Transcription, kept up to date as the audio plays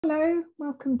Hello,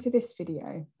 welcome to this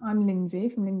video. I'm Lindsay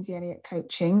from Lindsay Elliott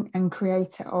Coaching and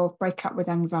creator of Break Up with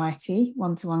Anxiety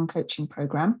one-to-one coaching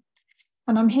program.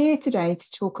 And I'm here today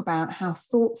to talk about how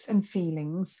thoughts and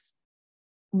feelings,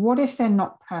 what if they're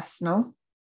not personal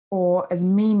or as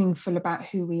meaningful about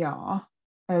who we are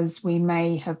as we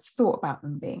may have thought about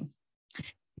them being.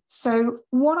 So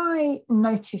what I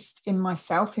noticed in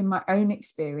myself, in my own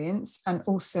experience, and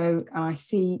also I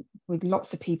see with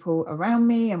lots of people around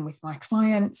me and with my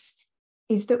clients,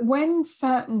 is that when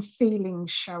certain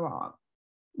feelings show up,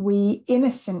 we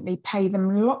innocently pay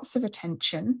them lots of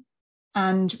attention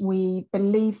and we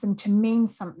believe them to mean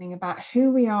something about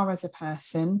who we are as a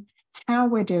person, how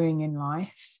we're doing in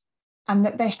life, and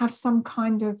that they have some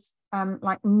kind of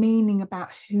meaning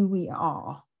about who we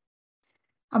are.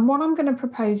 And what I'm going to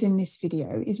propose in this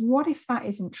video is, what if that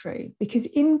isn't true? Because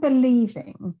in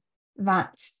believing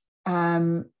that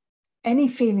any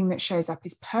feeling that shows up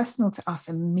is personal to us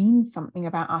and means something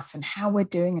about us and how we're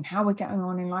doing and how we're getting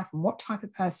on in life and what type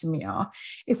of person we are,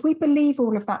 if we believe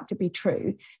all of that to be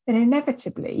true, then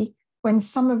inevitably, when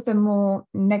some of the more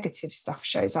negative stuff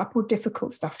shows up or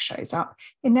difficult stuff shows up,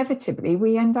 inevitably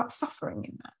we end up suffering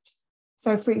in that.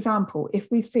 So, for example,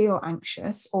 if we feel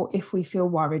anxious or if we feel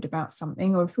worried about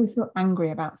something or if we feel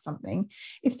angry about something,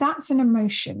 if that's an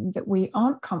emotion that we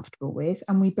aren't comfortable with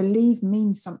and we believe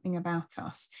means something about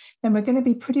us, then we're going to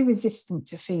be pretty resistant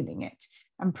to feeling it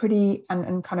and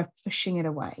kind of pushing it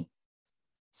away.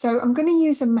 So I'm going to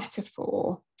use a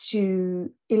metaphor to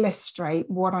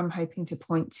illustrate what I'm hoping to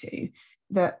point to,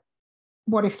 that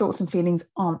what if thoughts and feelings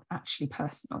aren't actually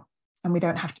personal and we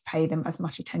don't have to pay them as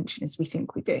much attention as we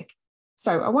think we do.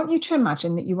 So I want you to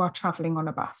imagine that you are traveling on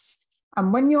a bus.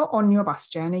 And when you're on your bus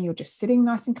journey, you're just sitting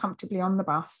nice and comfortably on the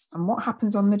bus. And what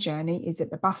happens on the journey is that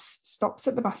the bus stops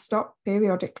at the bus stop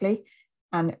periodically.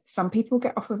 And some people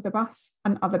get off of the bus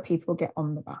and other people get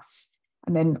on the bus.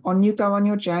 And then on you go on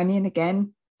your journey. And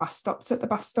again, bus stops at the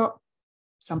bus stop.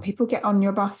 Some people get on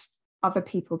your bus, other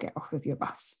people get off of your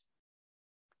bus.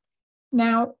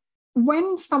 Now,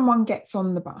 when someone gets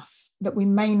on the bus that we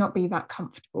may not be that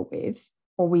comfortable with,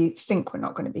 or we think we're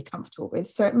not going to be comfortable with.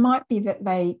 So it might be that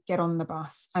they get on the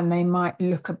bus and they might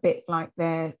look a bit like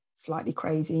they're slightly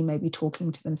crazy, maybe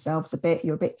talking to themselves a bit.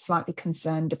 You're a bit slightly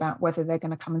concerned about whether they're going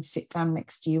to come and sit down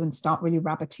next to you and start really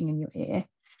rabbiting in your ear.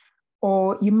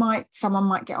 Or someone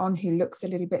might get on who looks a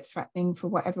little bit threatening for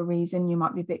whatever reason. You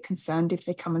might be a bit concerned if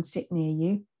they come and sit near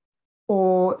you.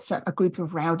 Or so a group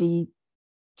of rowdy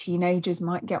teenagers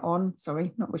might get on,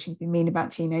 sorry, not wishing to be mean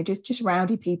about teenagers, just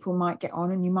rowdy people might get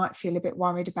on and you might feel a bit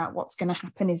worried about what's going to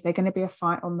happen. Is there going to be a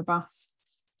fight on the bus?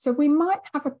 So we might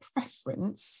have a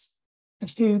preference of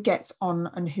who gets on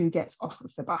and who gets off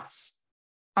of the bus.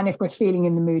 And if we're feeling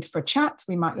in the mood for a chat,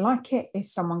 we might like it if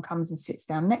someone comes and sits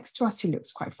down next to us who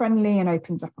looks quite friendly and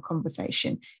opens up a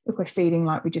conversation. If we're feeling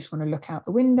like we just want to look out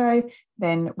the window,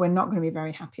 then we're not going to be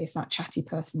very happy if that chatty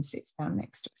person sits down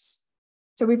next to us.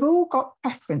 So we've all got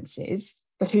preferences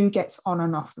for who gets on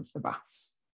and off of the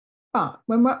bus. But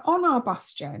when we're on our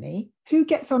bus journey, who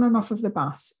gets on and off of the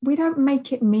bus, we don't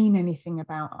make it mean anything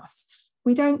about us.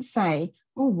 We don't say,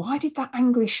 oh, why did that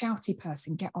angry, shouty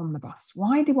person get on the bus?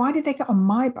 Why did they get on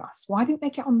my bus? Why didn't they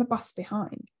get on the bus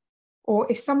behind?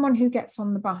 Or if someone who gets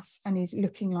on the bus and is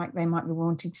looking like they might be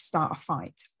wanting to start a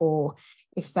fight, or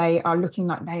if they are looking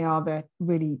like they are the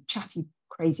really chatty,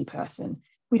 crazy person,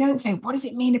 we don't say, what does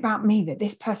it mean about me that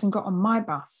this person got on my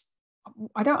bus?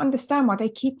 I don't understand why they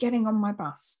keep getting on my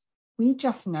bus. We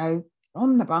just know they're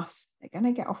on the bus, they're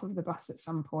going to get off of the bus at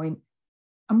some point,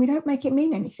 and we don't make it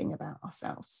mean anything about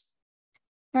ourselves.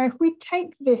 Now, if we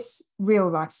take this real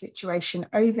life situation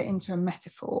over into a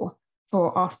metaphor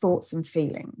for our thoughts and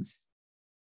feelings,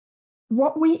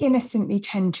 what we innocently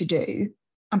tend to do,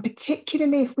 and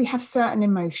particularly if we have certain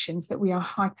emotions that we are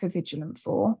hypervigilant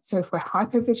for. So if we're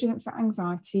hypervigilant for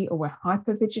anxiety, or we're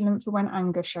hypervigilant for when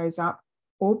anger shows up,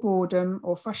 or boredom,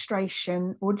 or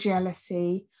frustration, or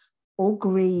jealousy, or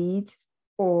greed,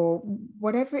 or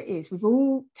whatever it is, we've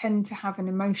all tend to have an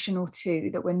emotion or two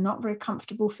that we're not very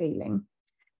comfortable feeling.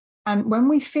 And when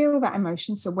we feel that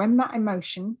emotion, so when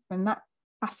that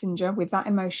passenger with that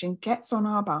emotion gets on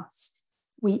our bus,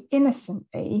 we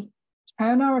innocently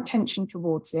turn our attention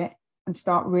towards it and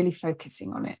start really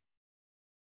focusing on it.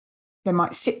 They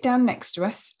might sit down next to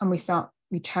us and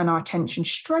we turn our attention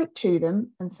straight to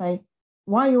them and say,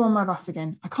 why are you on my bus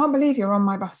again? I can't believe you're on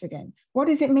my bus again. What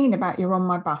does it mean about you're on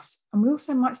my bus? And we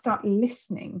also might start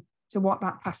listening to what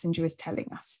that passenger is telling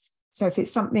us. So if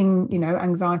it's something,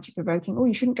 anxiety provoking, oh,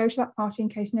 you shouldn't go to that party in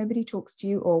case nobody talks to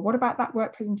you. Or what about that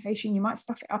work presentation? You might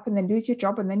stuff it up and then lose your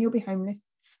job and then you'll be homeless.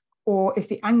 Or if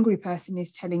the angry person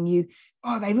is telling you,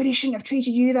 oh, they really shouldn't have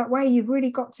treated you that way. You've really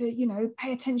got to,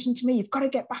 pay attention to me. You've got to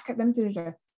get back at them.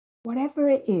 Whatever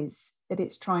it is that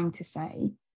it's trying to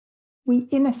say, we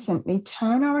innocently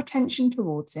turn our attention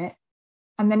towards it.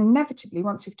 And then inevitably,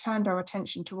 once we've turned our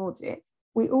attention towards it,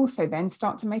 we also then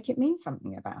start to make it mean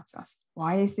something about us.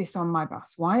 Why is this on my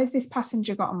bus? Why has this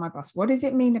passenger got on my bus? What does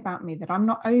it mean about me that I'm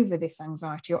not over this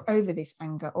anxiety or over this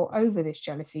anger or over this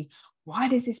jealousy? Why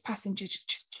does this passenger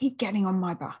just keep getting on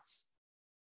my bus?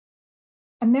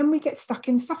 And then we get stuck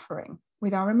in suffering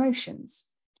with our emotions.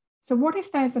 So what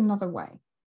if there's another way?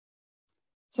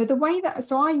 So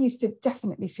I used to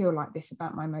definitely feel like this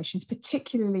about my emotions,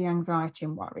 particularly anxiety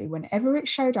and worry. Whenever it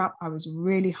showed up, I was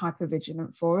really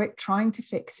hypervigilant for it, trying to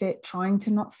fix it, trying to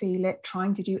not feel it,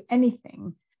 trying to do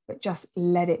anything, but just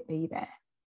let it be there.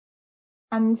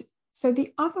 And so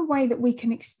the other way that we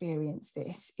can experience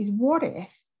this is, what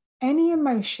if any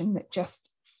emotion that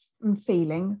just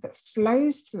feeling that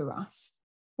flows through us,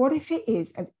 what if it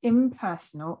is as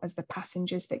impersonal as the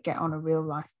passengers that get on a real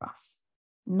life bus?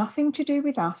 Nothing to do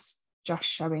with us, just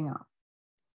showing up.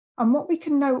 And what we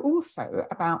can know also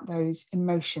about those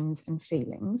emotions and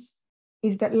feelings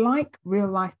is that, like real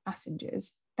life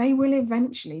passengers, the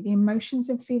emotions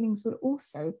and feelings will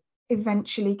also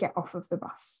eventually get off of the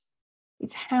bus.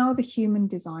 It's how the human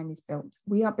design is built.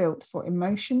 We are built for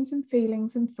emotions and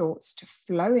feelings and thoughts to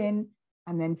flow in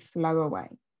and then flow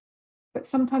away. But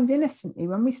sometimes innocently,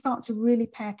 when we start to really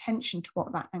pay attention to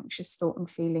what that anxious thought and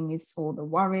feeling is, or the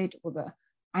worried or the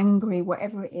angry,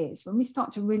 whatever it is, when we start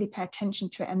to really pay attention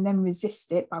to it and then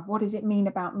resist it by, what does it mean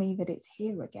about me that it's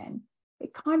here again?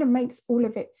 It kind of makes all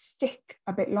of it stick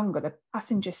a bit longer. The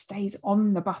passenger stays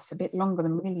on the bus a bit longer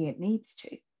than really it needs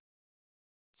to.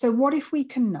 So what if we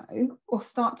can know, or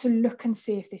start to look and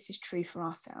see if this is true for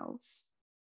ourselves?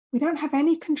 We don't have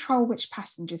any control which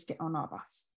passengers get on our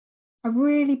bus. I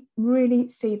really, really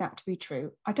see that to be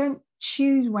true. I don't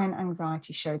choose when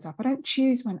anxiety shows up. I don't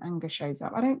choose when anger shows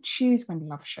up. I don't choose when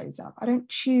love shows up. I don't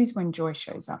choose when joy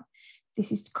shows up.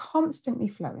 This is constantly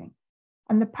flowing.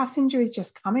 And the passenger is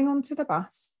just coming onto the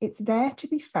bus. It's there to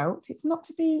be felt. It's not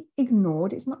to be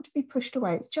ignored. It's not to be pushed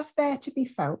away. It's just there to be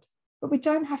felt. But we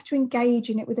don't have to engage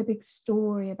in it with a big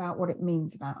story about what it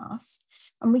means about us.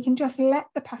 And we can just let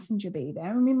the passenger be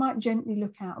there. And we might gently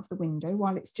look out of the window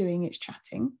while it's doing its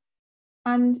chatting.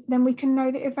 And then we can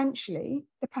know that eventually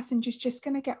the passenger's just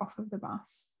going to get off of the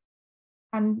bus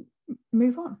and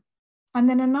move on. And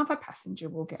then another passenger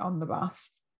will get on the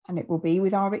bus, and it will be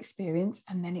with our experience,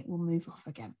 and then it will move off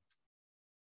again.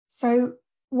 So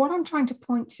what I'm trying to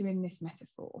point to in this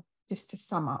metaphor, just to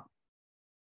sum up,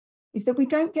 is that we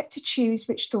don't get to choose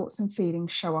which thoughts and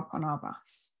feelings show up on our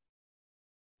bus.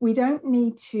 We don't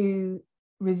need to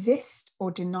resist or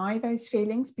deny those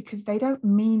feelings, because they don't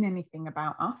mean anything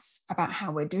about us, about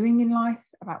how we're doing in life,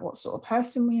 about what sort of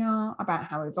person we are, about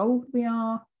how evolved we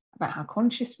are, about how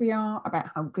conscious we are, about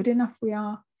how good enough we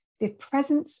are. The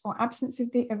presence or absence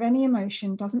of any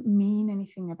emotion doesn't mean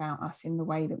anything about us in the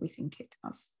way that we think it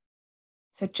does.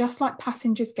 So just like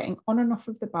passengers getting on and off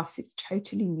of the bus, it's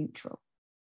totally neutral.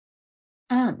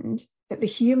 And that the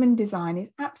human design is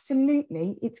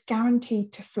it's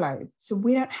guaranteed to flow. So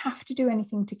we don't have to do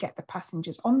anything to get the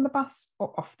passengers on the bus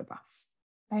or off the bus.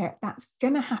 That's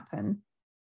going to happen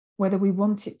whether we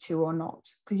want it to or not.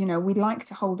 Because, we like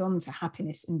to hold on to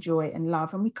happiness and joy and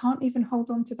love, and we can't even hold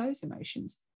on to those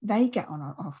emotions. They get on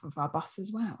or off of our bus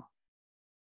as well.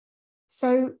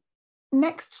 So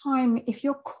next time, if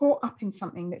you're caught up in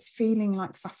something that's feeling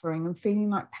like suffering and feeling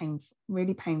like painful,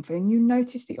 really painful, and you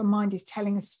notice that your mind is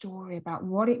telling a story about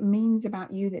what it means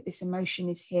about you that this emotion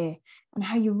is here, and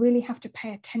how you really have to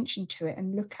pay attention to it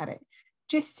and look at it,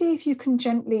 just see if you can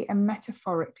gently and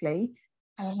metaphorically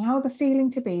allow the feeling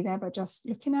to be there by just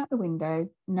looking out the window,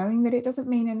 knowing that it doesn't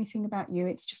mean anything about you,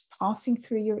 it's just passing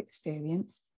through your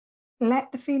experience.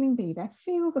 Let the feeling be there,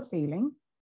 feel the feeling,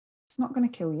 it's not going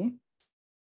to kill you.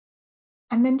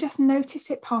 And then just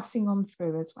notice it passing on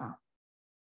through as well.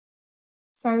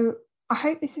 So I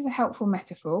hope this is a helpful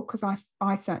metaphor, because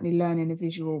I certainly learn in a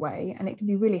visual way, and it can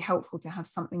be really helpful to have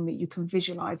something that you can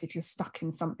visualize if you're stuck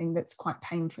in something that's quite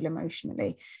painful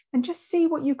emotionally, and just see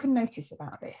what you can notice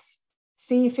about this.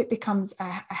 See if it becomes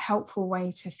a helpful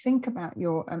way to think about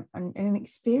your and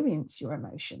experience your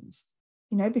emotions,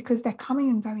 because they're coming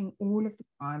and going all of the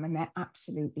time, and they're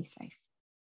absolutely safe.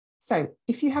 So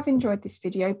if you have enjoyed this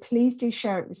video, please do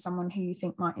share it with someone who you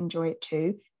think might enjoy it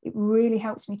too. It really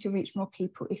helps me to reach more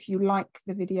people if you like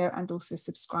the video and also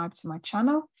subscribe to my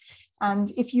channel.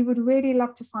 And if you would really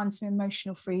love to find some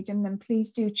emotional freedom, then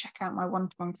please do check out my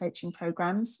one-to-one coaching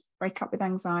programs, Break Up with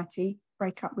Anxiety,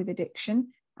 Break Up with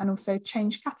Addiction. and also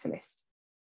change catalyst.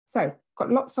 So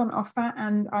got lots on offer,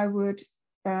 and I would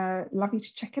love you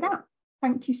to check it out.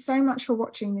 Thank you so much for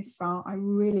watching this far. I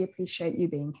really appreciate you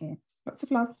being here. Lots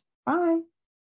of love. Bye.